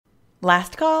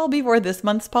Last call before this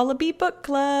month's Paula B Book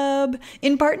Club.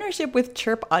 In partnership with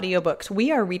Chirp Audiobooks,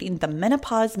 we are reading The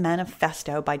Menopause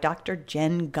Manifesto by Dr.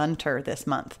 Jen Gunter this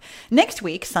month. Next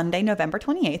week, Sunday, November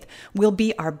 28th, will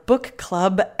be our book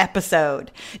club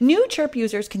episode. New Chirp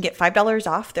users can get $5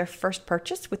 off their first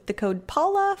purchase with the code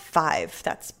PAULA5.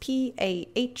 That's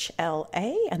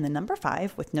PAHLA and the number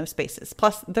 5 with no spaces.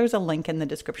 Plus, there's a link in the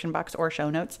description box or show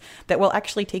notes that will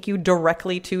actually take you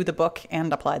directly to the book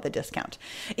and apply the discount.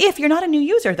 If you're not a new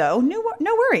user, though,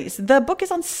 no worries. The book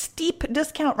is on steep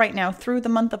discount right now through the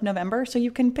month of November, so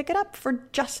you can pick it up for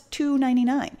just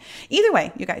 $2.99. Either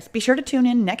way, you guys, be sure to tune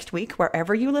in next week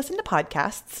wherever you listen to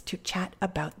podcasts to chat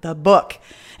about the book.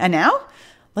 And now,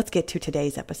 let's get to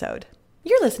today's episode.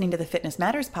 You're listening to the Fitness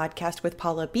Matters podcast with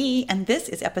Paula B, and this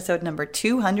is episode number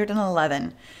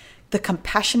 211, The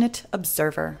Compassionate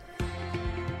Observer.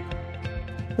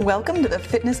 Welcome to the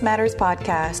Fitness Matters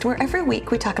podcast, where every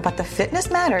week we talk about the fitness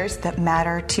matters that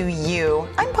matter to you.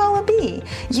 I'm Paula B,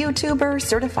 YouTuber,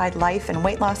 certified life and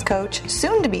weight loss coach,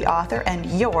 soon-to-be author, and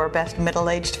your best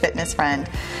middle-aged fitness friend.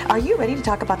 Are you ready to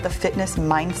talk about the fitness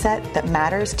mindset that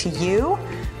matters to you?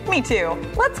 Me too.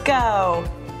 Let's go.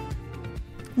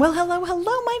 Well, hello,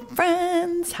 my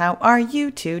friends. How are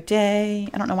you today?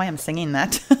 I don't know why I'm singing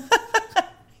that.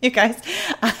 You guys,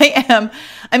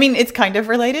 it's kind of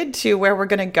related to where we're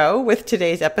going to go with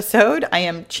today's episode. I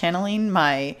am channeling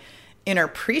my inner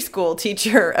preschool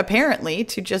teacher, apparently,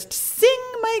 to just sing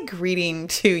my greeting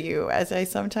to you, as I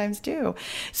sometimes do.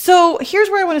 So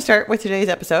here's where I want to start with today's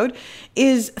episode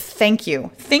is thank you.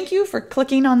 Thank you for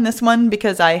clicking on this one,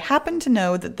 because I happen to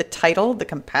know that the title, The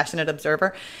Compassionate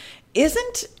Observer,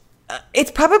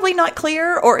 it's probably not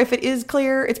clear, or if it is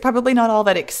clear, it's probably not all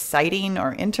that exciting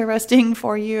or interesting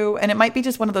for you. And it might be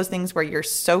just one of those things where you're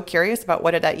so curious about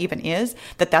what it even is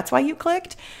that's why you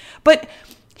clicked. But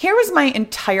here was my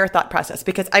entire thought process,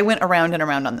 because I went around and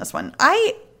around on this one.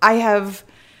 I have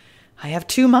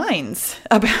two minds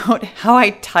about how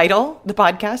I title the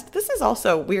podcast. This is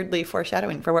also weirdly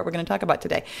foreshadowing for what we're going to talk about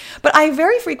today. But I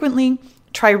very frequently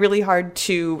try really hard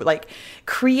to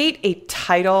create a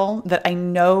title that I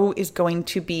know is going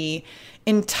to be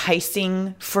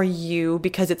enticing for you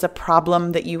because it's a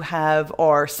problem that you have,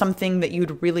 or something that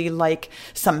you'd really like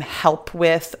some help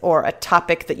with, or a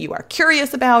topic that you are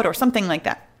curious about, or something like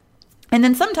that. And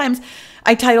then sometimes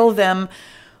I title them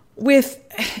with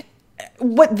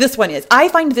what this one is. I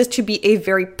find this to be a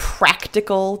very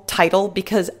practical title,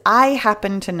 because I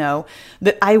happen to know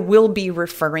that I will be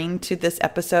referring to this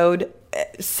episode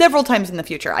several times in the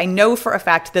future. I know for a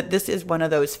fact that this is one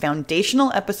of those foundational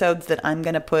episodes that I'm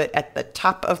going to put at the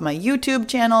top of my YouTube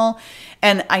channel.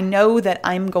 And I know that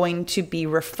I'm going to be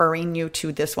referring you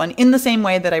to this one in the same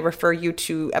way that I refer you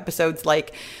to episodes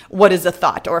like What is a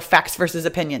Thought, or Facts versus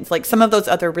Opinions, like some of those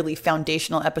other really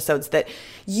foundational episodes that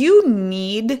you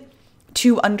need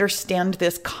to understand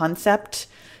this concept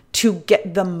to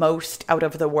get the most out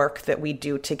of the work that we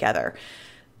do together.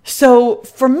 So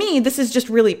for me, this is just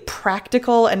really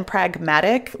practical and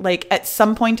pragmatic. Like at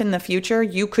some point in the future,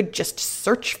 you could just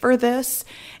search for this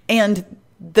and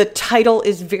the title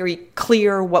is very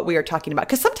clear what we are talking about.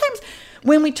 Because sometimes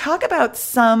when we talk about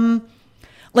some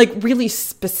really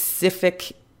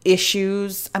specific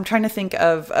issues, I'm trying to think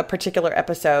of a particular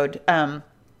episode.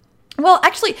 Well,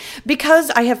 actually,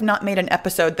 because I have not made an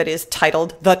episode that is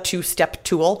titled The Two-Step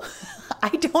Tool, I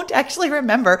don't actually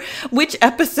remember which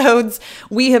episodes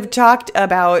we have talked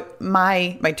about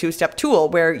my two-step tool,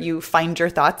 where you find your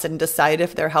thoughts and decide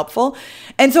if they're helpful.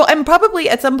 And so I'm probably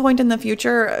at some point in the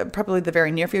future, probably the very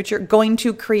near future, going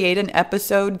to create an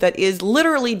episode that is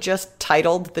literally just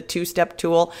titled The Two-Step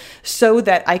Tool, so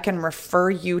that I can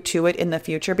refer you to it in the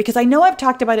future, because I know I've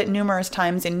talked about it numerous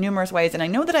times in numerous ways, and I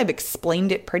know that I've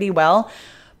explained it pretty well,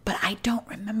 but I don't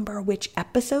remember which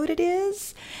episode it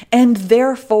is. And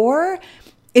therefore,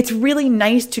 it's really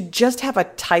nice to just have a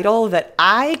title that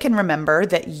I can remember,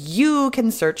 that you can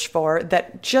search for,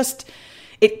 that just,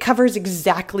 it covers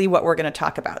exactly what we're going to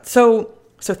talk about. So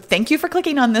thank you for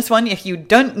clicking on this one. If you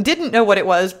didn't know what it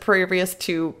was previous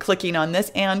to clicking on this,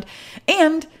 and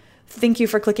thank you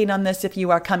for clicking on this if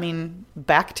you are coming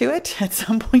back to it at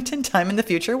some point in time in the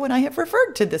future when I have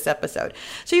referred to this episode.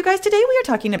 So you guys, today we are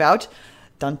talking about,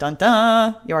 dun, dun,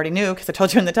 dun, you already knew because I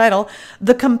told you in the title,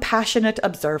 The Compassionate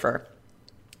Observer.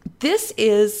 This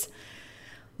is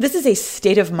a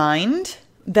state of mind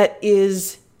that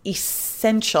is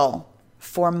essential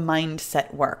for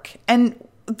mindset work. And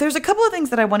there's a couple of things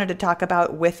that I wanted to talk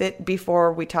about with it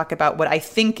before we talk about what I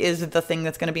think is the thing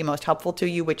that's going to be most helpful to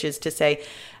you, which is to say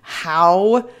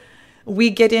how we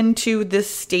get into this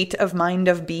state of mind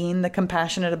of being the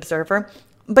compassionate observer.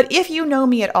 But if you know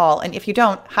me at all, and if you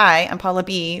don't, hi, I'm Paula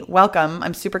B. Welcome.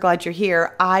 I'm super glad you're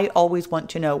here. I always want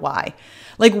to know why.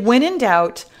 Like when in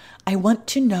doubt, I want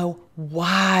to know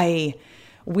why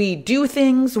we do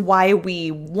things, why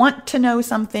we want to know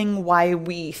something, why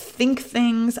we think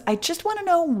things. I just want to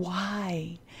know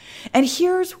why. And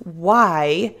here's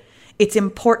why it's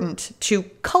important to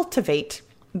cultivate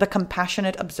the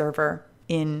compassionate observer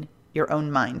in your own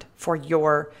mind for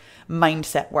your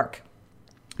mindset work.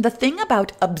 The thing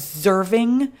about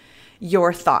observing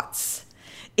your thoughts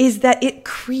is that it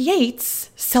creates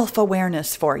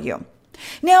self-awareness for you.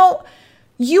 Now,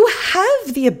 you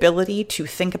have the ability to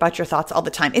think about your thoughts all the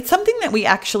time. It's something that we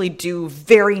actually do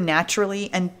very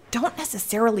naturally and don't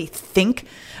necessarily think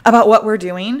about what we're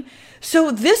doing.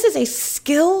 So this is a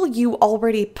skill you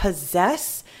already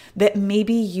possess that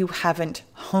maybe you haven't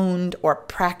honed or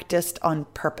practiced on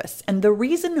purpose. And the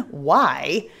reason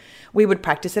why we would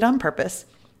practice it on purpose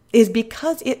is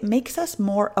because it makes us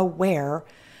more aware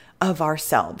of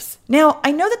ourselves. Now,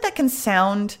 I know that can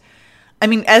sound,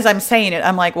 as I'm saying it,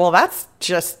 I'm like, well, that's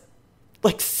just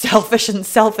like selfish and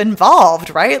self-involved,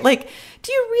 right? Like,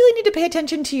 do you really need to pay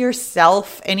attention to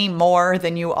yourself any more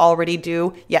than you already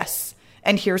do? Yes.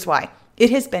 And here's why. It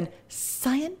has been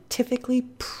scientifically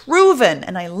proven.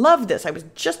 And I love this. I was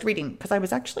just reading because I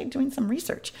was actually doing some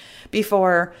research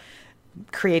before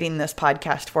creating this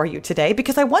podcast for you today,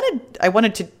 because I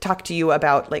wanted to talk to you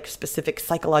about like specific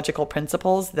psychological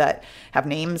principles that have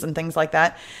names and things like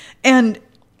that. And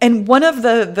one of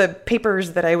the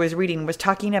papers that I was reading was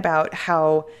talking about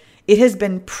how it has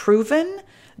been proven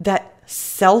that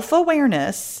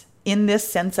self-awareness, in this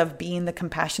sense of being the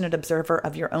compassionate observer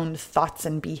of your own thoughts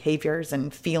and behaviors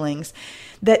and feelings,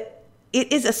 that it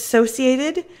is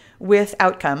associated with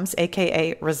outcomes,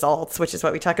 aka results, which is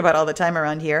what we talk about all the time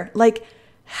around here, like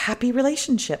happy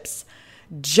relationships,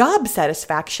 job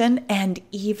satisfaction, and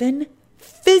even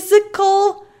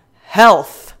physical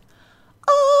health.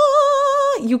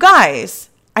 You guys,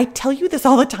 I tell you this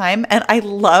all the time, and I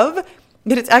love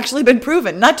that it's actually been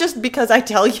proven, not just because I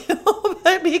tell you,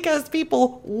 but because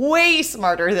people way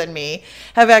smarter than me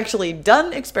have actually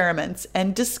done experiments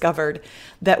and discovered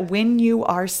that when you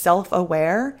are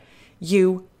self-aware,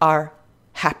 you are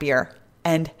happier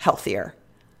and healthier.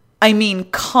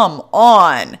 Come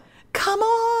on.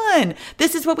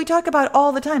 This is what we talk about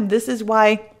all the time. This is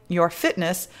why your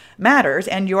fitness matters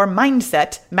and your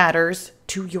mindset matters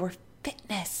to your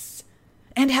fitness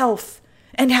and health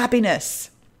and happiness.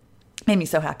 Made me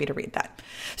so happy to read that.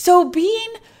 So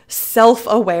being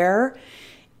self-aware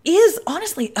is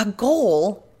honestly a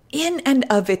goal in and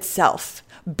of itself,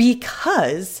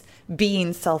 because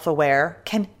being self-aware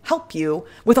can help you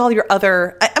with all your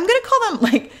other, I'm going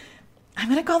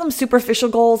to call them superficial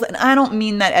goals. And I don't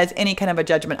mean that as any kind of a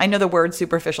judgment. I know the word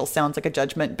superficial sounds like a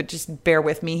judgment, but just bear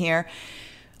with me here.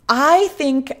 I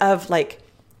think of like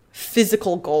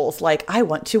physical goals, like I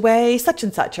want to weigh such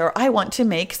and such, or I want to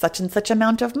make such and such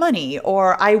amount of money,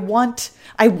 or I want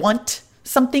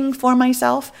something for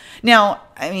myself. Now,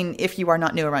 if you are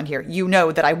not new around here, you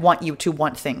know that I want you to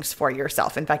want things for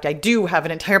yourself. In fact, I do have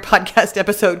an entire podcast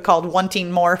episode called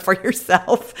Wanting More for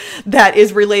Yourself that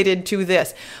is related to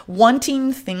this.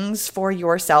 Wanting things for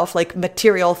yourself, like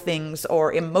material things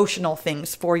or emotional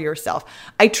things for yourself.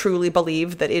 I truly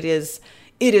believe that it is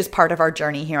part of our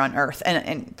journey here on earth. And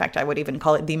in fact, I would even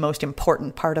call it the most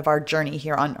important part of our journey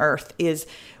here on earth is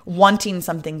wanting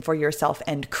something for yourself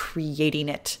and creating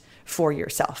it for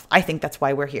yourself. I think that's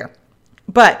why we're here.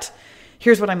 But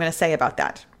here's what I'm going to say about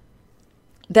that.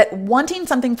 That wanting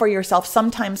something for yourself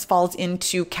sometimes falls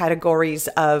into categories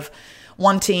of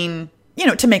wanting,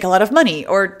 to make a lot of money,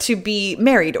 or to be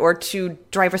married, or to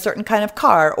drive a certain kind of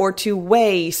car, or to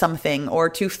weigh something, or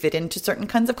to fit into certain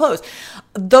kinds of clothes.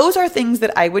 Those are things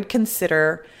that I would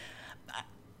consider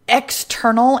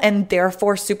external and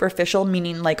therefore superficial,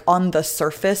 meaning like on the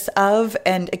surface of,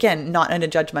 and again, not in a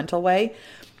judgmental way,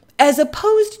 as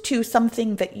opposed to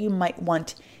something that you might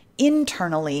want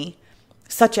internally,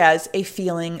 such as a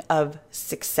feeling of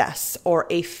success, or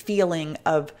a feeling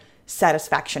of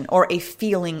satisfaction, or a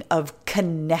feeling of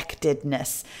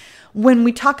connectedness. When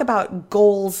we talk about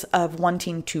goals of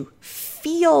wanting to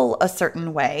feel a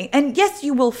certain way, and yes,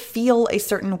 you will feel a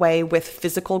certain way with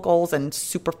physical goals and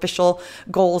superficial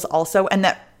goals also, and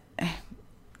that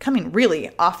coming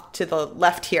really off to the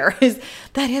left here is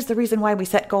the reason why we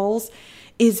set goals,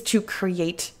 is to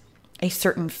create a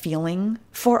certain feeling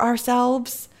for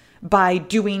ourselves by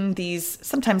doing these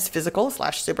sometimes physical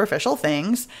 / superficial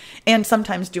things, and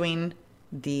sometimes doing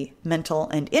the mental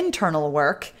and internal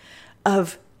work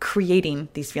of creating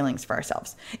these feelings for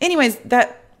ourselves. Anyways,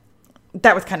 that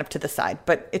that was kind of to the side,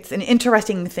 but it's an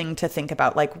interesting thing to think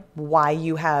about, like why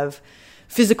you have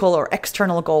physical or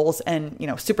external goals and,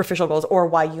 superficial goals, or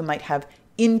why you might have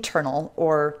internal,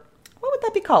 or what would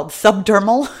that be called?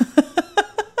 Subdermal?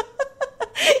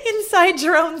 Inside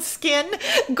your own skin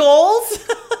goals.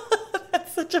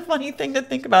 That's such a funny thing to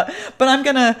think about. But I'm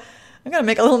gonna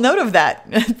make a little note of that.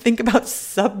 Think about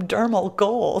subdermal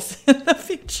goals in the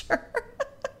future.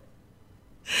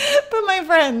 But my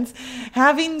friends,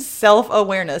 having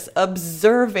self-awareness,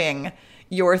 observing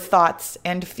your thoughts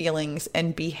and feelings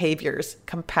and behaviors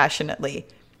compassionately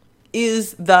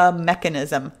is the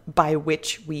mechanism by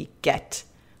which we get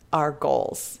our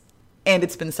goals. And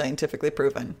it's been scientifically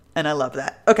proven. And I love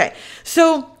that. Okay.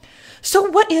 So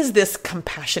what is this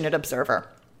compassionate observer?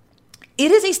 It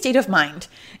is a state of mind.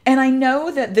 And I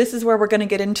know that this is where we're going to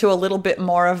get into a little bit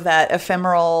more of that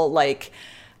ephemeral, like,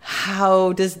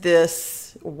 how does this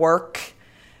work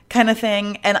kind of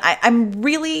thing. And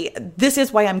this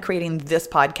is why I'm creating this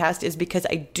podcast, is because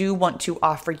I do want to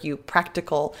offer you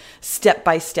practical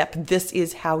step-by-step. This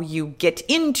is how you get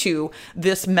into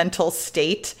this mental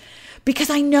state. Because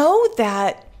I know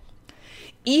that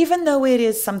even though it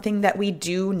is something that we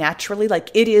do naturally, like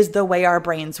it is the way our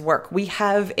brains work. We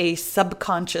have a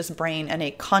subconscious brain and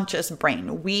a conscious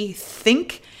brain. We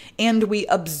think and we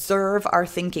observe our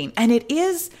thinking. And it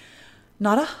is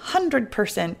not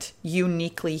 100%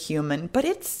 uniquely human, but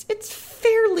it's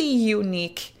fairly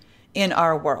unique in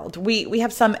our world. We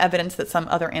have some evidence that some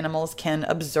other animals can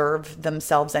observe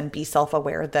themselves and be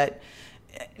self-aware, that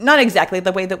not exactly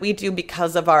the way that we do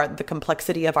because of the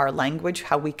complexity of our language,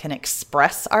 how we can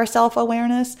express our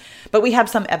self-awareness, but we have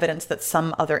some evidence that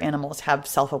some other animals have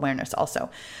self-awareness also.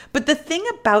 But the thing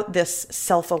about this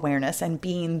self-awareness and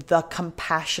being the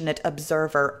compassionate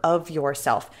observer of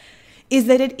yourself is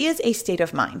that it is a state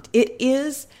of mind. It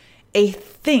is a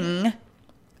thing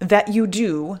that you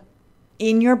do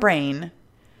in your brain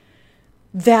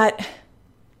that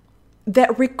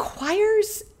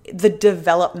requires the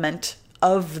development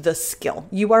of the skill.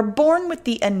 You are born with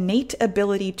the innate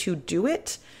ability to do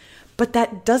it, but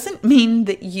that doesn't mean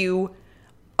that you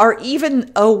are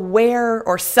even aware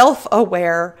or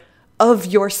self-aware of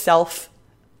your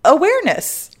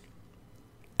self-awareness.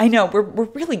 I know we're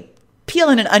really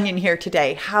peeling an onion here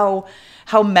today, how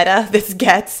meta this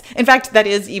gets. In fact, that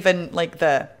is even like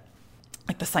the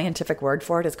scientific word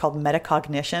for it is called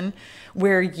metacognition,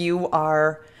 where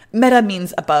meta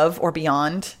means above or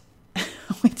beyond,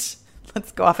 which,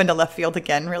 let's go off into left field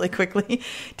again really quickly.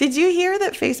 Did you hear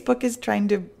that Facebook is trying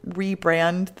to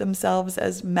rebrand themselves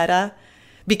as Meta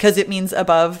because it means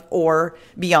above or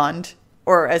beyond,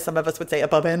 or as some of us would say,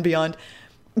 above and beyond,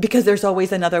 because there's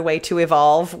always another way to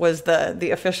evolve was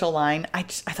the official line. I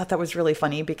thought that was really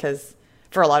funny because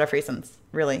for a lot of reasons,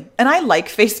 really. And I like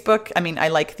Facebook. I mean, I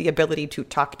like the ability to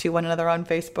talk to one another on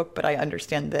Facebook, but I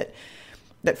understand that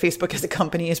Facebook as a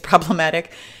company is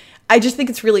problematic. I just think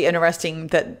it's really interesting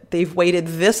that they've waited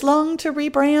this long to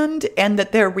rebrand, and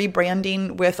that they're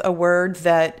rebranding with a word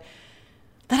that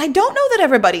I don't know that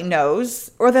everybody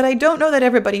knows, or that I don't know that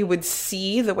everybody would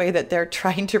see the way that they're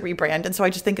trying to rebrand. And so I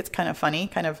just think it's kind of funny,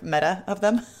 kind of meta of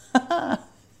them.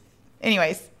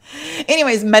 Anyways,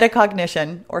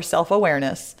 metacognition, or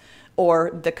self-awareness,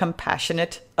 or the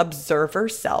compassionate observer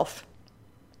self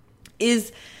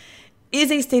is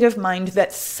a state of mind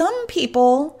that some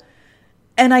people,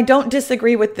 and I don't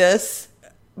disagree with this,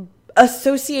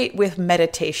 associate with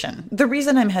meditation. The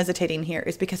reason I'm hesitating here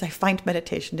is because I find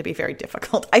meditation to be very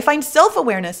difficult. I find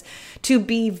self-awareness to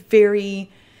be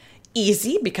very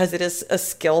easy because it is a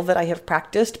skill that I have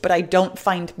practiced, but I don't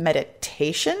find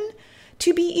meditation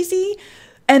to be easy.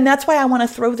 And that's why I want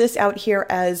to throw this out here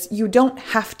as you don't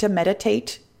have to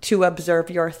meditate to observe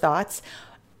your thoughts.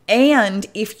 And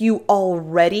if you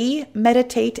already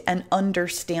meditate and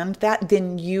understand that,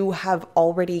 then you have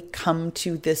already come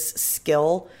to this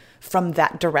skill from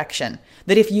that direction.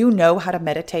 That if you know how to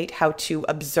meditate, how to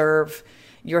observe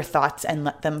your thoughts and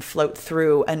let them float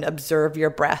through, and observe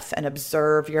your breath and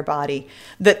observe your body,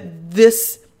 that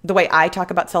the way I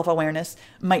talk about self-awareness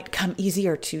might come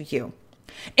easier to you.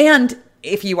 And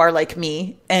if you are like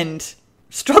me and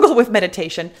struggle with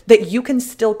meditation, that you can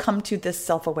still come to this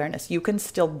self-awareness. You can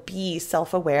still be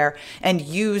self-aware and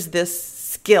use this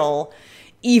skill,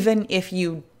 even if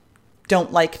you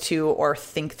don't like to or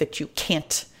think that you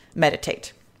can't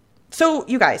meditate. So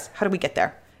you guys, how do we get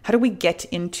there? How do we get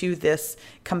into this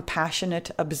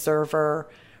compassionate observer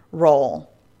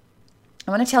role?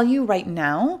 I want to tell you right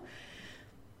now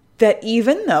that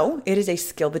even though it is a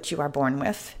skill that you are born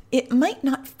with, it might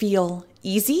not feel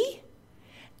easy.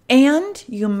 And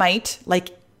you might,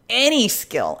 like any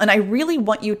skill, and I really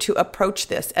want you to approach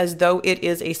this as though it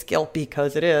is a skill,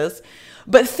 because it is,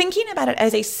 but thinking about it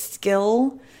as a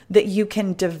skill that you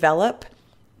can develop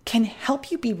can help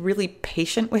you be really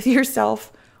patient with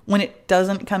yourself when it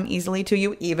doesn't come easily to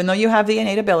you, even though you have the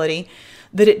innate ability,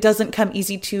 that it doesn't come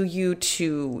easy to you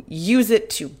to use it,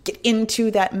 to get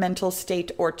into that mental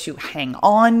state, or to hang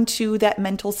on to that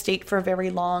mental state for very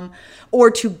long,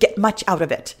 or to get much out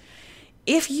of it.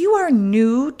 If you are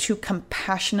new to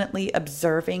compassionately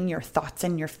observing your thoughts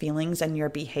and your feelings and your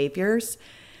behaviors,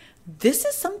 this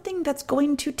is something that's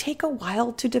going to take a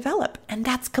while to develop, and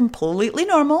that's completely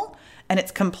normal, and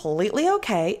it's completely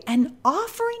okay. And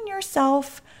offering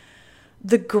yourself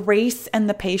the grace and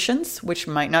the patience, which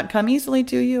might not come easily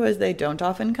to you, as they don't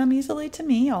often come easily to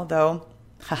me, although,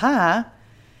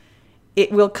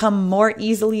 it will come more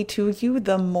easily to you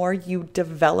the more you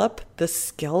develop the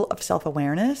skill of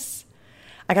self-awareness.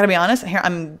 I gotta be honest, here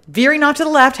I'm veering off to the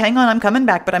left. Hang on, I'm coming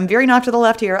back, but I'm veering off to the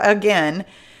left here again.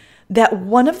 That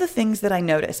one of the things that I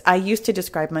notice, I used to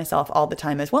describe myself all the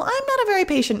time as, well, I'm not a very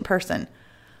patient person.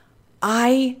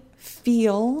 I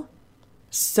feel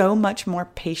so much more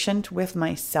patient with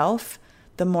myself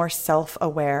the more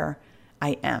self-aware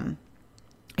I am.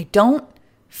 I don't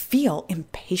feel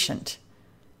impatient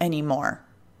anymore,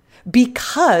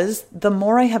 because the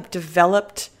more I have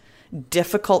developed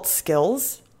difficult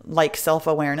skills like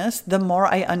self-awareness, the more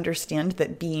I understand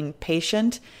that being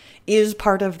patient is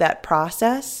part of that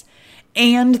process.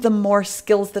 And the more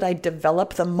skills that I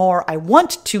develop, the more I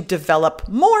want to develop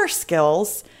more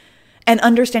skills. And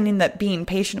understanding that being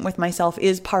patient with myself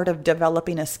is part of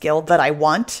developing a skill that I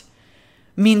want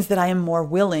means that I am more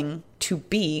willing to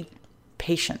be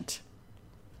patient.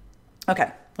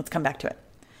 Okay, let's come back to it.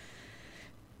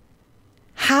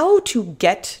 How to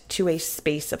get to a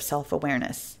space of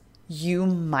self-awareness. You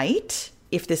might,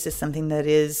 if this is something that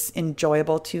is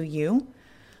enjoyable to you,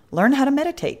 learn how to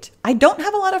meditate. I don't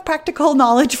have a lot of practical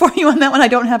knowledge for you on that one. I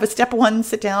don't have a step 1,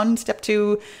 sit down, step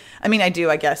 2. I mean, I do,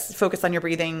 I guess. Focus on your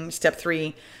breathing. Step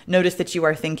 3, notice that you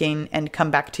are thinking and come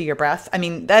back to your breath. I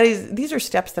mean, these are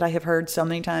steps that I have heard so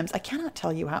many times. I cannot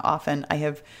tell you how often I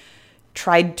have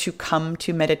tried to come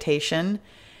to meditation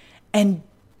and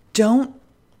don't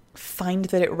find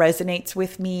that it resonates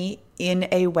with me in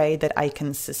a way that I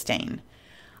can sustain.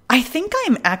 I think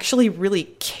I'm actually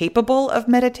really capable of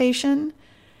meditation,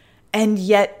 and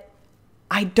yet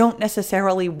I don't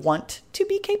necessarily want to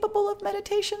be capable of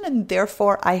meditation, and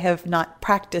therefore I have not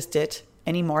practiced it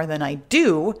any more than I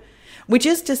do, which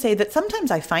is to say that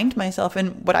sometimes I find myself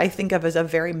in what I think of as a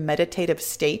very meditative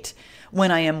state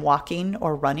when I am walking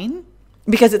or running,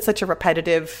 because it's such a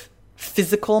repetitive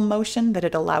physical motion that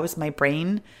it allows my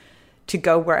brain to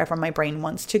go wherever my brain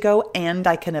wants to go, and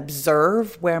I can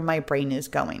observe where my brain is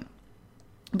going.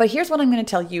 But here's what I'm going to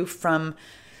tell you from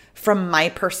my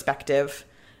perspective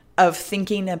of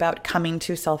thinking about coming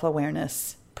to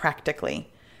self-awareness practically.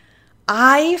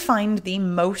 I find the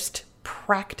most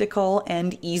practical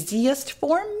and easiest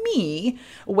for me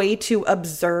way to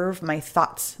observe my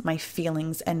thoughts, my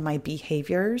feelings, and my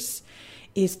behaviors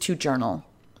is to journal.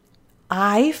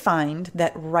 I find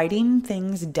that writing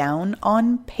things down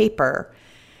on paper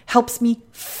helps me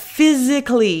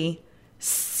physically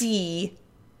see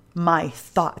my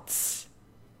thoughts.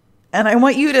 And I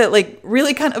want you to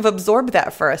really kind of absorb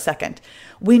that for a second.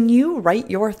 When you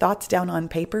write your thoughts down on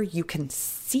paper, you can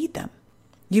see them.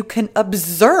 You can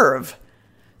observe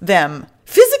them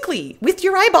physically with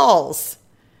your eyeballs.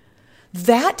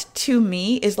 That to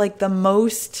me is like the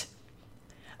most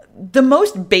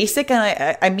basic,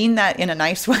 and I mean that in a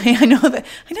nice way. I know that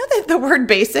the word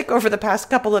basic over the past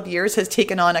couple of years has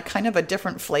taken on a kind of a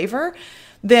different flavor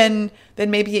than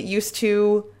maybe it used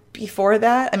to before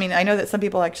that. I mean, I know that some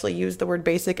people actually use the word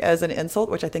basic as an insult,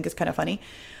 which I think is kind of funny.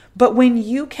 But when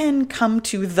you can come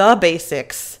to the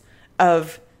basics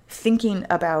of thinking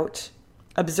about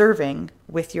observing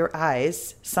with your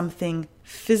eyes something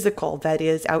physical that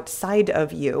is outside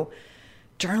of you,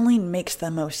 journaling makes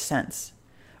the most sense.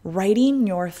 Writing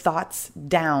your thoughts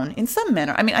down in some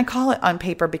manner. I mean, I call it on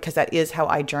paper because that is how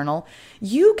I journal.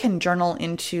 You can journal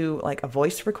into like a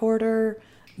voice recorder.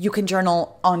 You can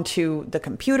journal onto the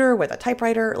computer with a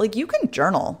typewriter. Like, you can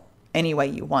journal any way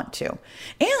you want to.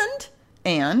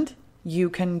 And you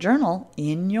can journal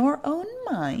in your own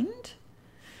mind.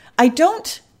 I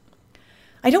don't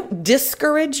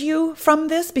discourage you from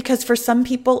this, because for some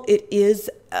people it is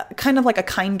kind of like a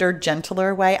kinder,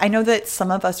 gentler way. I know that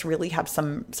some of us really have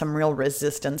some real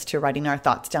resistance to writing our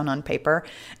thoughts down on paper.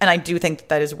 And I do think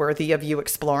that is worthy of you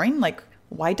exploring. Like,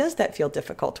 Why does that feel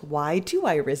difficult? Why do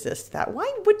I resist that? Why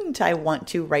wouldn't I want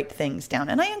to write things down?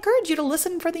 And I encourage you to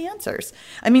listen for the answers.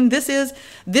 I mean, this is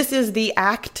the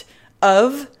act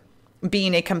of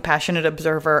being a compassionate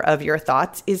observer of your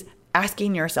thoughts, is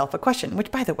asking yourself a question,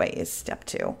 which, by the way, is step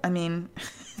 2. I mean,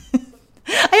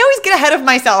 I always get ahead of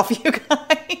myself, you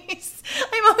guys.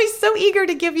 I'm always so eager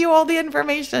to give you all the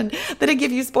information that I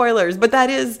give you spoilers, but that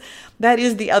is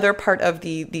the other part of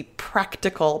the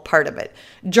practical part of it.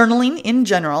 Journaling in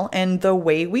general, and the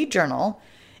way we journal,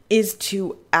 is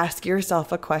to ask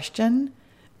yourself a question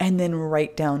and then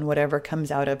write down whatever comes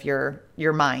out of your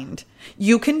mind.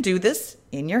 You can do this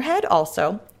in your head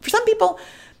also. For some people,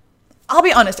 I'll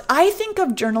be honest, I think of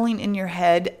journaling in your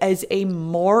head as a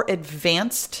more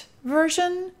advanced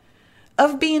version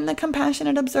of being the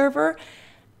compassionate observer.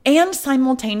 And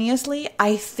simultaneously,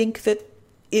 I think that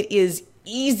it is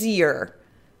easier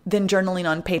than journaling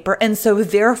on paper. And so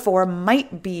therefore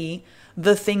might be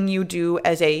the thing you do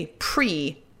as a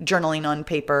pre-journaling on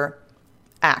paper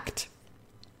act.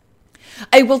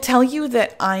 I will tell you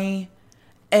that I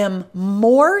am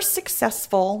more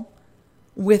successful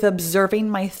with observing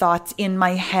my thoughts in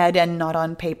my head and not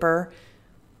on paper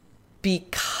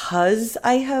because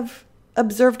I have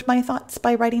observed my thoughts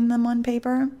by writing them on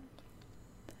paper.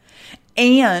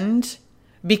 And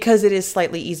because it is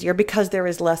slightly easier, because there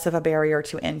is less of a barrier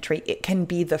to entry, it can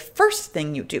be the first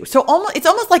thing you do. So it's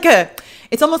almost like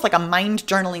a mind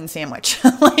journaling sandwich.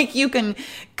 Like you can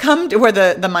come to where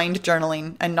the mind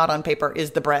journaling and not on paper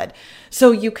is the bread.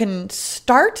 So you can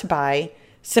start by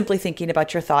simply thinking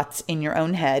about your thoughts in your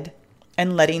own head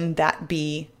and letting that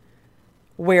be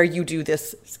where you do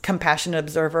this compassionate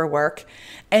observer work.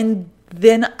 And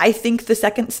then I think the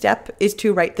second step is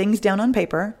to write things down on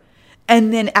paper.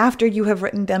 And then after you have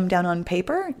written them down on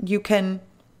paper, you can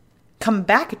come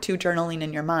back to journaling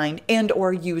in your mind and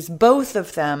or use both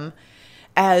of them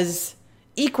as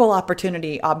equal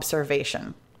opportunity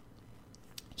observation.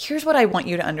 Here's what I want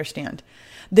you to understand.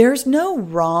 There's no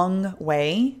wrong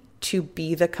way to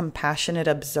be the compassionate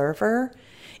observer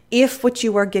if what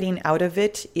you are getting out of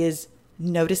it is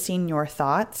noticing your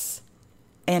thoughts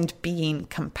and being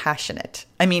compassionate.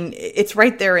 I mean, it's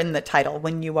right there in the title.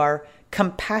 When you are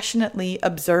compassionately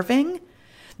observing,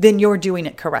 then you're doing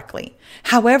it correctly.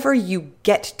 However you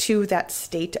get to that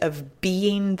state of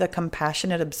being the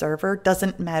compassionate observer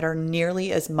doesn't matter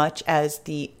nearly as much as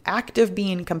the act of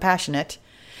being compassionate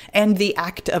and the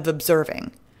act of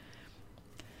observing.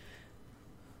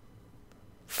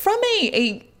 From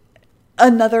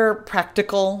another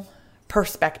practical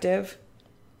perspective,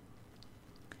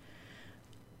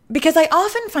 because I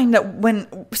often find that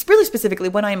really specifically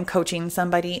when I'm coaching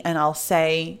somebody and I'll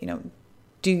say,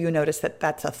 do you notice that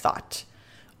that's a thought?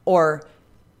 Or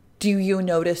do you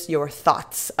notice your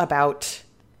thoughts about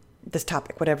this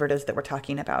topic, whatever it is that we're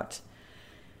talking about?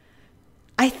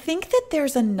 I think that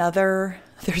there's a meta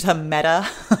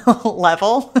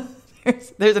level.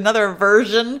 There's another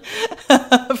version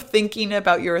of thinking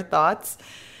about your thoughts.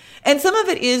 And some of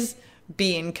it is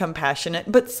being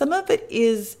compassionate, but some of it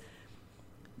is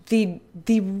the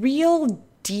real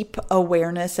deep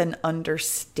awareness and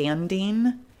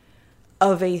understanding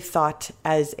of a thought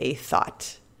as a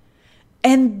thought.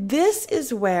 And this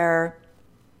is where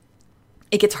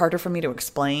it gets harder for me to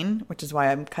explain, which is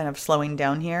why I'm kind of slowing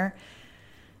down here.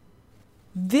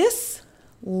 This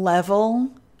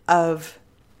level of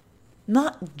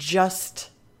not just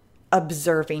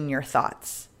observing your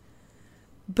thoughts,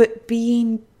 but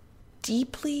being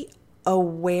deeply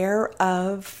aware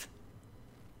of,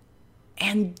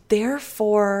 and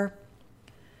therefore,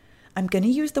 I'm going to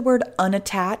use the word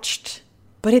unattached,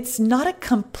 but it's not a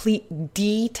complete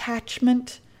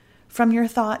detachment from your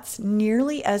thoughts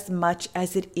nearly as much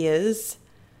as it is,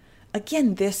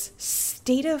 again, this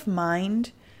state of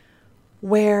mind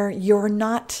where you're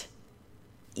not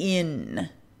in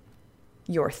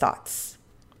your thoughts.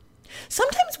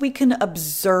 Sometimes we can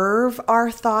observe our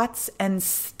thoughts and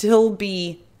still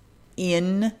be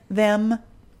in them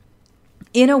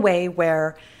in a way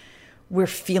where we're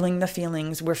feeling the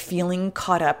feelings, we're feeling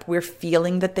caught up, we're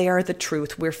feeling that they are the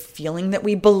truth, we're feeling that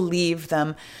we believe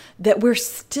them, that we're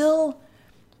still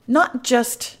not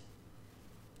just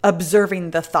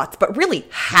observing the thoughts, but really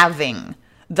having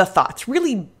the thoughts,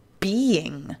 really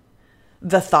being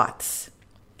the thoughts.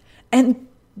 And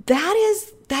that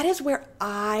is where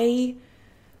I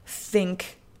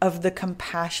think of the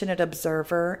compassionate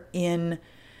observer in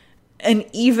an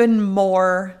even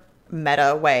more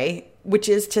meta way, which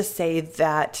is to say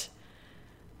that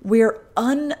we're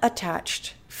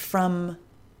unattached from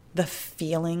the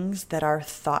feelings that our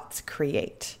thoughts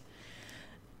create.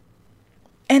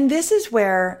 And this is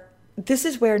where this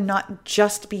is where not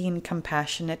just being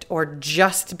compassionate or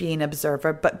just being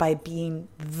observer, but by being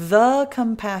the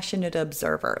compassionate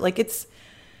observer. Like it's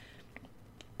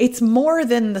more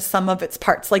than the sum of its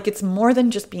parts. Like it's more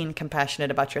than just being compassionate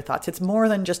about your thoughts. It's more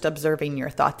than just observing your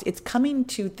thoughts. It's coming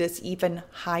to this even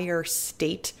higher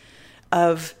state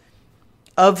of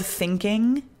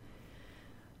thinking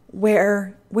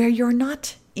where you're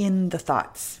not in the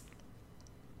thoughts.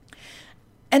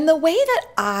 And the way that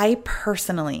I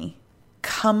personally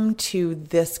come to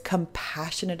this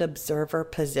compassionate observer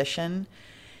position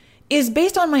is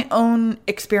based on my own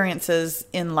experiences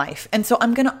in life. And so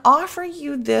I'm going to offer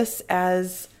you this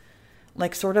as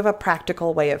like sort of a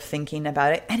practical way of thinking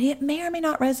about it. And it may or may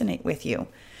not resonate with you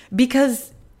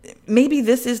because maybe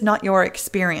this is not your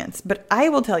experience. But I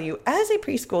will tell you, as a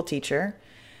preschool teacher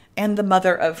and the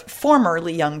mother of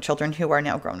formerly young children who are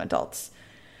now grown adults,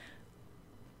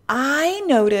 I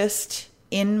noticed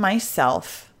in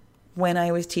myself when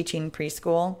I was teaching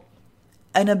preschool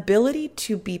an ability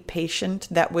to be patient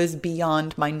that was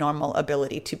beyond my normal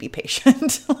ability to be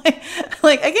patient.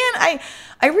 like again, I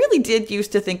really did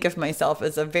used to think of myself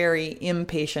as a very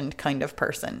impatient kind of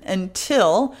person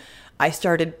until I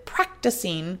started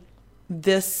practicing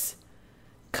this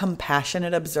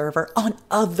compassionate observer on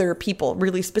other people,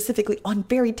 really specifically on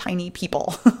very tiny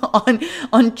people,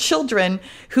 on children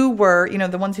who were,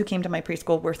 the ones who came to my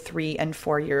preschool were 3 and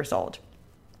 4 years old.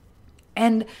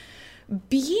 And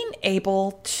being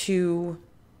able to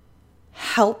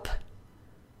help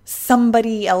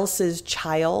somebody else's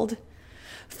child,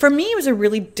 for me, it was a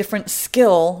really different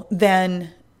skill than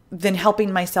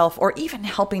helping myself or even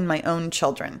helping my own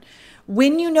children.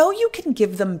 When you know you can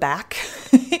give them back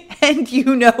and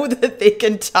you know that they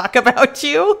can talk about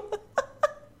you,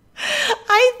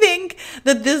 I think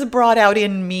that this brought out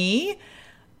in me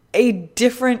a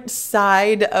different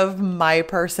side of my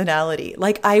personality.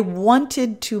 Like I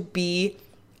wanted to be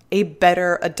a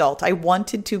better adult. I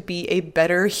wanted to be a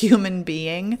better human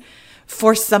being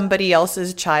for somebody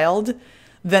else's child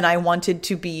than I wanted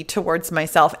to be towards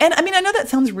myself. And I mean, I know that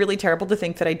sounds really terrible to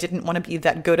think that I didn't want to be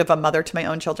that good of a mother to my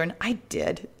own children. I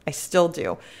did. I still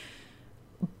do.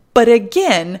 But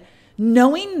again,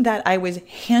 knowing that I was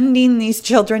handing these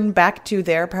children back to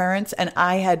their parents and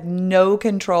I had no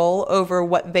control over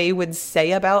what they would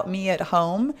say about me at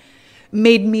home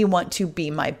made me want to be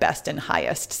my best and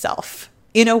highest self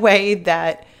in a way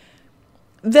that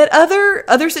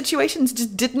other situations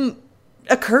just didn't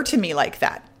occur to me like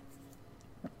that.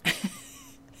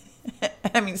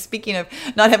 I mean, speaking of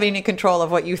not having any control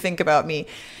of what you think about me,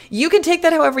 you can take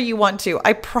that however you want to.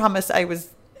 I promise I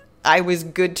was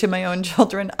good to my own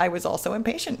children. I was also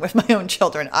impatient with my own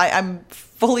children. I'm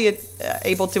fully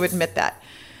able to admit that.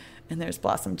 And there's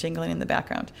Blossom jingling in the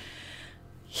background.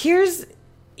 Here's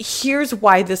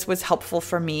why this was helpful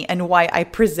for me and why I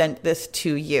present this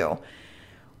to you.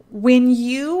 When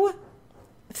you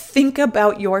think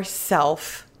about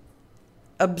yourself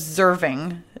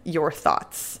observing your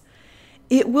thoughts,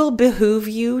 it will behoove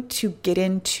you to get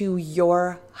into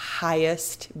your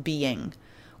highest being,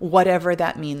 whatever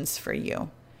that means for you.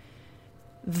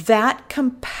 That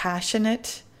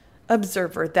compassionate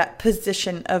observer, that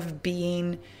position of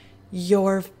being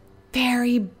your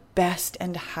very best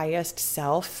and highest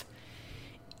self,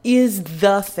 is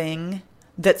the thing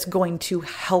that's going to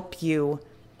help you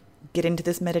get into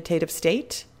this meditative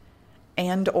state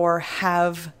and or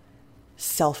have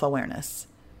self-awareness.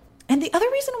 And the other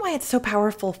reason why it's so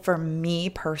powerful for me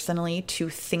personally to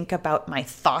think about my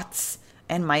thoughts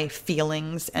and my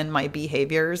feelings and my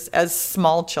behaviors as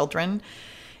small children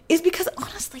is because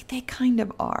honestly, they kind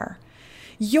of are.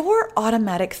 Your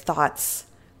automatic thoughts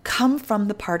come from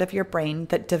the part of your brain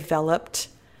that developed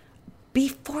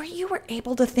before you were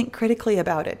able to think critically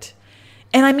about it.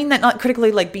 And I mean that not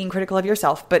critically like being critical of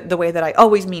yourself, but the way that I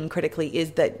always mean critically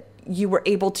is that you were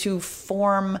able to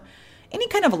form any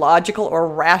kind of logical or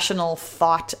rational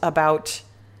thought about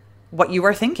what you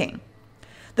are thinking.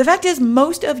 The fact is,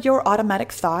 most of your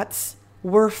automatic thoughts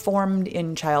were formed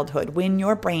in childhood when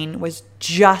your brain was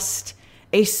just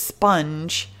a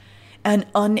sponge and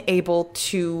unable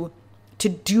to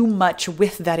do much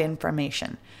with that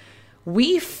information.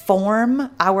 We form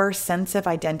our sense of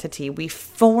identity. We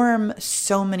form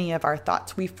so many of our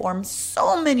thoughts. We form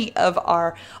so many of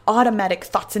our automatic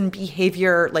thoughts and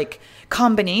behavior like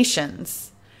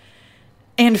combinations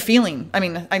and feeling. I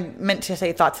mean, I meant to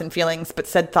say thoughts and feelings, but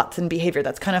said thoughts and behavior.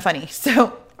 That's kind of funny.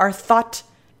 So our thought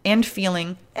and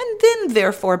feeling, and then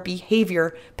therefore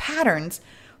behavior patterns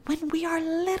when we are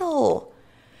little.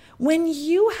 When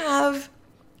you have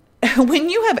when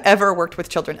you have ever worked with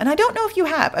children, and I don't know if you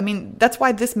have, I mean, that's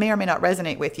why this may or may not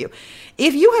resonate with you.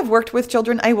 If you have worked with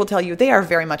children, I will tell you, they are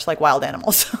very much like wild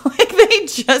animals.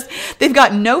 They've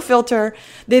got no filter.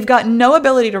 They've got no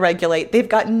ability to regulate. They've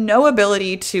got no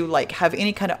ability to like have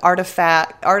any kind of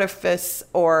artifice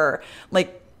or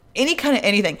like any kind of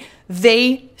anything.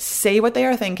 They say what they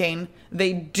are thinking.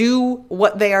 They do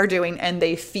what they are doing, and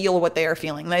they feel what they are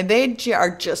feeling. They are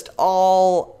just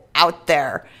all out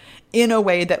there in a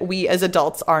way that we as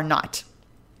adults are not.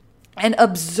 And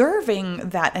observing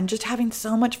that and just having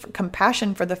so much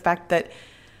compassion for the fact that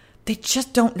they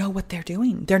just don't know what they're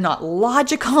doing. They're not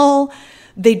logical.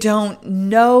 They don't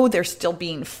know. They're still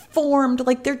being formed.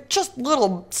 Like they're just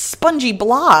little spongy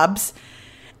blobs.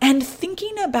 And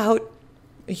thinking about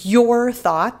your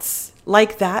thoughts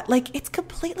like that, like it's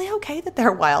completely okay that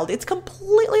they're wild. It's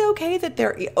completely okay that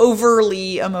they're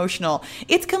overly emotional.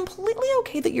 It's completely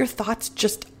okay that your thoughts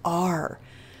just are.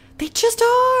 They just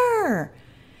are.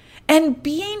 And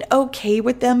being okay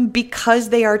with them because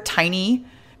they are tiny,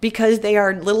 because they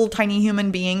are little tiny human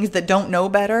beings that don't know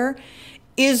better,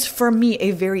 is for me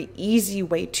a very easy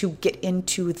way to get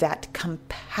into that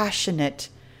compassionate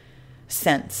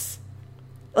sense.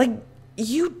 Like,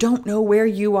 you don't know where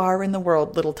you are in the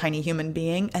world, little tiny human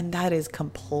being, and that is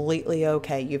completely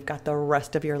okay. You've got the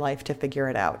rest of your life to figure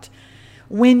it out.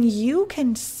 When you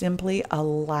can simply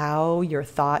allow your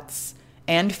thoughts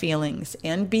and feelings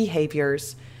and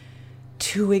behaviors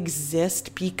to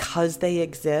exist because they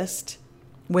exist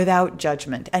without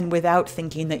judgment and without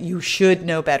thinking that you should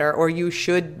know better or you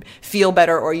should feel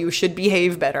better or you should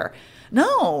behave better.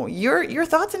 No, your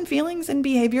thoughts and feelings and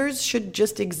behaviors should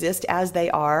just exist as they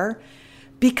are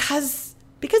because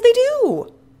they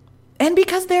do. And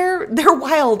because they're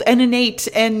wild and innate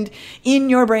and in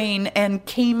your brain and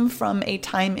came from a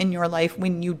time in your life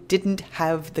when you didn't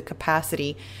have the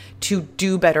capacity to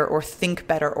do better or think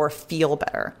better or feel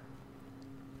better.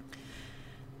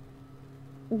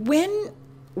 When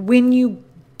you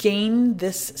gain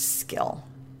this skill,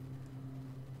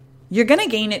 you're going to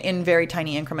gain it in very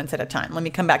tiny increments at a time. Let me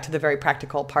come back to the very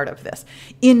practical part of this.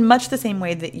 In much the same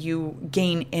way that you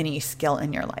gain any skill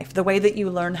in your life. The way that you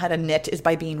learn how to knit is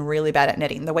by being really bad at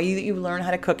knitting. The way that you learn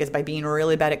how to cook is by being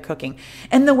really bad at cooking.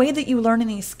 And the way that you learn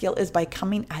any skill is by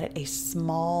coming at it a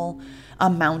small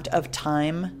amount of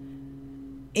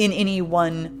time in any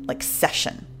one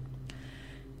session.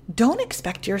 Don't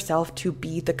expect yourself to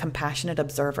be the compassionate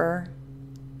observer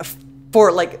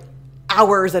for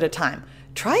hours at a time.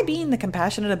 Try being the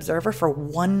compassionate observer for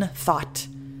one thought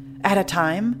at a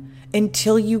time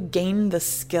until you gain the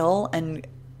skill and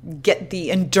get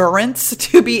the endurance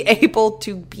to be able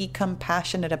to be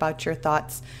compassionate about your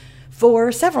thoughts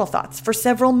for several thoughts, for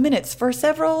several minutes, for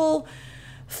several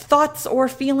thoughts or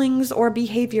feelings or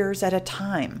behaviors at a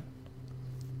time.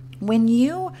 When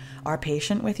you are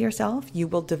patient with yourself, you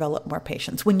will develop more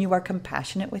patience. When you are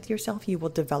compassionate with yourself, you will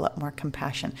develop more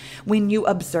compassion. When you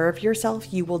observe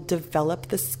yourself, you will develop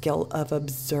the skill of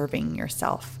observing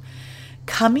yourself.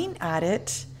 Coming at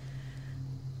it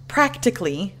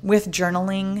practically with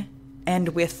journaling and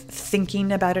with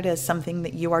thinking about it as something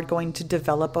that you are going to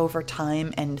develop over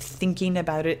time and thinking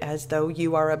about it as though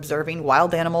you are observing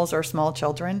wild animals or small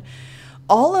children,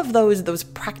 all of those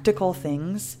practical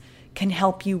things can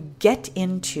help you get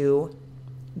into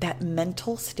that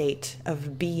mental state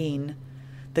of being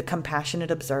the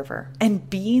compassionate observer. And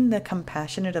being the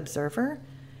compassionate observer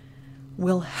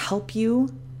will help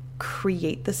you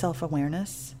create the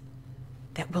self-awareness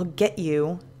that will get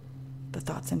you the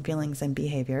thoughts and feelings and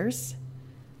behaviors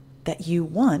that you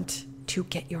want to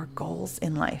get your goals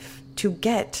in life, to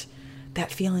get that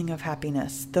feeling of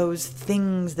happiness, those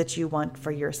things that you want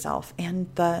for yourself, and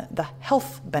the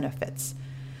health benefits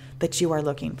that you are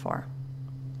looking for.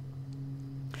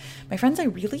 My friends, I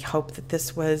really hope that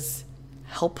this was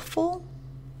helpful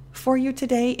for you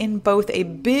today in both a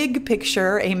big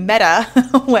picture, a meta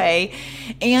way,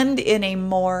 and in a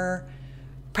more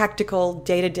practical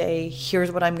day-to-day,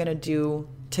 here's what I'm going to do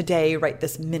today, right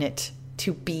this minute,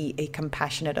 to be a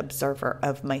compassionate observer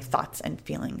of my thoughts and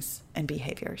feelings and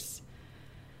behaviors.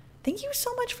 Thank you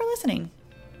so much for listening.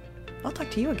 I'll talk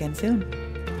to you again soon.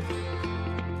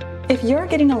 If you're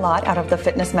getting a lot out of the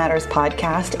Fitness Matters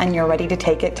podcast and you're ready to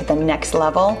take it to the next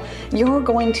level, you're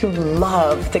going to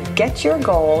love the Get Your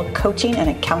Goal Coaching and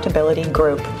Accountability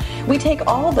Group. We take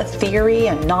all the theory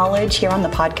and knowledge here on the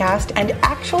podcast and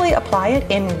actually apply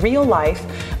it in real life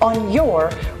on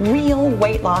your real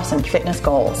weight loss and fitness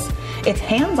goals. It's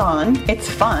hands-on, it's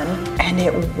fun, and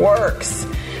it works.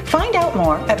 Find out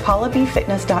more at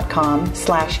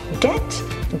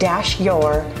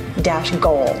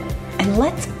paulabfitness.com/get-your-goal. And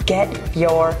let's get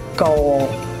your goal.